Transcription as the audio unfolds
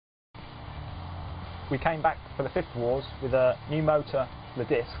we came back for the 5th Wars with a new motor for the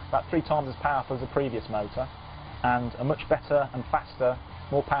disc, about 3 times as powerful as the previous motor, and a much better and faster,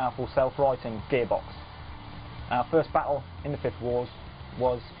 more powerful self-righting gearbox. Our first battle in the 5th Wars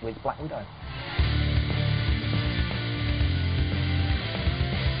was with BlackWidow.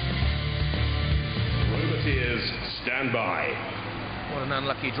 Roboteers, stand by. What an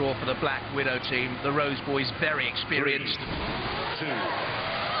unlucky draw for the BlackWidow team. The Rose boys very experienced. 3, 2, 1,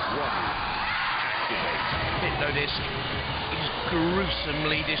 activate. Hypno-Disc is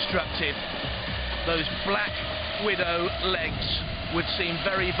gruesomely destructive. Those BlackWidow legs would seem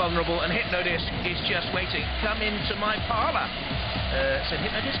very vulnerable, and Hypno-Disc is just waiting. Come into my parlour, said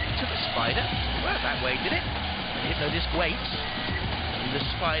Hypno-Disc to the spider. Well, that way did it. And Hypno-Disc waits, and the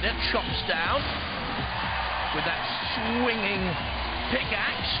spider chops down with that swinging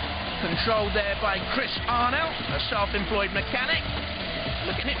pickaxe, controlled there by Chris Arnell, a self-employed mechanic.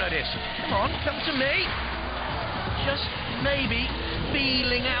 Look at Hypno-Disc. Come on, come to me. Just maybe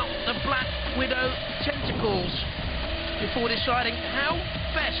feeling out the BlackWidow tentacles before deciding how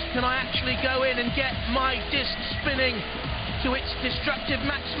best can I actually go in and get my disc spinning to its destructive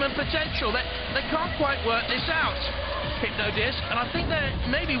maximum potential. They can't quite work this out, Hypno-Disc, and I think they're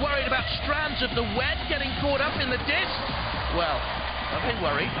maybe worried about strands of the web getting caught up in the disc. Well, are they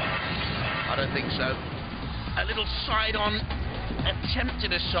worried? I don't think so. A little side-on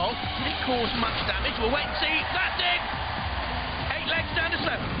attempted assault. Did it cause much damage? We'll wait and see. That's it! 8 legs down to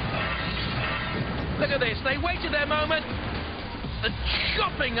 7. Look at this. They waited their moment. The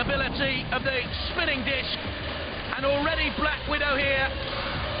chopping ability of the spinning disc. And already BlackWidow here,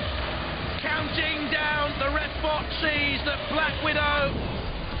 counting down. The ref bot sees that BlackWidow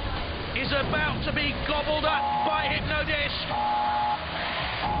is about to be gobbled up by Hypno-Disc.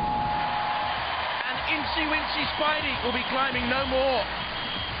 And Incy Wincy Spidey will be climbing no more.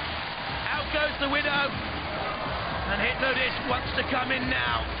 Out goes the Widow. And Hypno-Disc wants to come in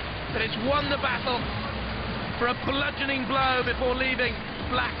now. But it's won the battle for a bludgeoning blow before leaving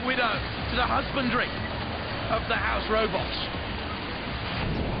BlackWidow to the husbandry of the house robots.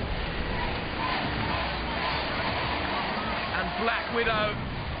 And BlackWidow,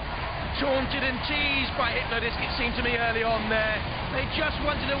 taunted and teased by Hypno-Disc, it seemed to me early on there. They just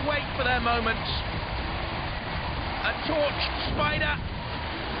wanted to wait for their moments. A torched spider.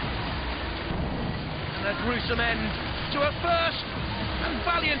 And a gruesome end to a first and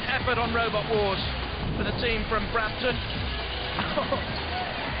valiant effort on Robot Wars for the team from Brampton.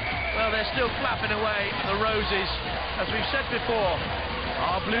 Well, they're still flapping away. The roses, as we've said before,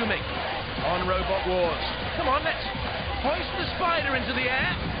 are blooming on Robot Wars. Come on, let's hoist the spider into the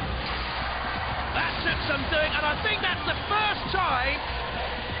air. That took some doing, and I think that's the first time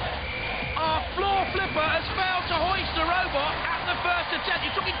our floor flipper has failed to hoist a robot at the first attempt.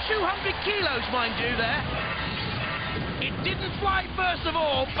 You're talking 200 kilos, mind you, there. It didn't fly first of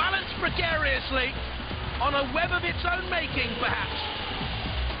all, balanced precariously on a web of its own making, perhaps.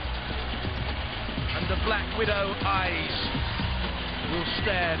 And the BlackWidow eyes will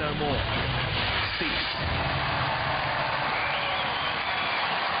stare no more.